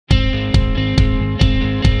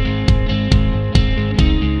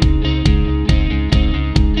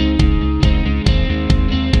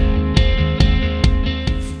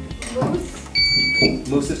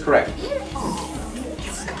correct.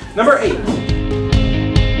 Number 8.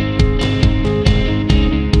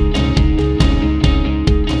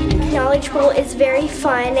 Knowledge Bowl is very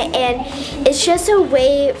fun, and it's just a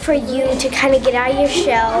way for you to kind of get out of your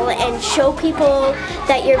shell and show people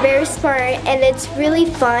that you're very smart, and it's really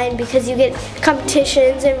fun because you get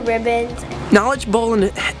competitions and ribbons. Knowledge Bowl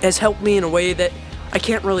has helped me in a way that I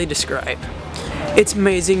can't really describe. It's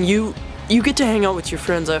amazing. You get to hang out with your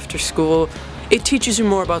friends after school. It teaches you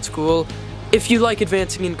more about school. If you like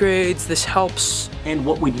advancing in grades, this helps. And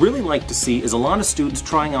what we'd really like to see is a lot of students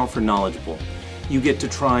trying out for Knowledge Bowl. You get to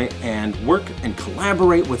try and work and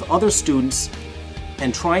collaborate with other students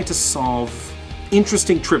and try to solve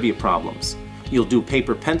interesting trivia problems. You'll do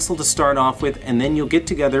paper pencil to start off with, and then you'll get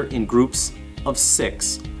together in groups of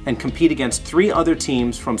 6 and compete against 3 other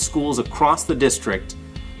teams from schools across the district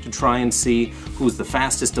to try and see who's the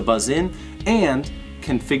fastest to buzz in and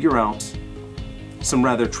can figure out some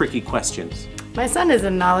rather tricky questions. My son is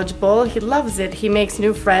in Knowledge Bowl. He loves it. He makes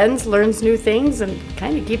new friends, learns new things, and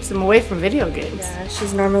kind of keeps him away from video games. Yeah,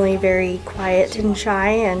 she's normally very quiet and shy,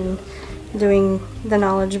 and doing the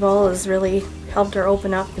Knowledge Bowl has really helped her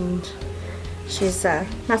open up, and she's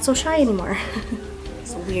not so shy anymore.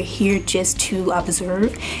 So we're here just to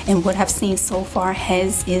observe, and what I've seen so far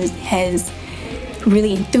has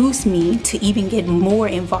really enthused me to even get more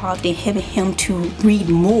involved in having him to read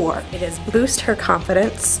more. It has boosted her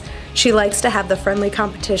confidence. She likes to have the friendly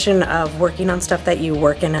competition of working on stuff that you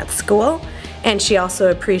work in at school, and she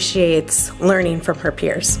also appreciates learning from her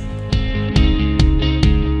peers.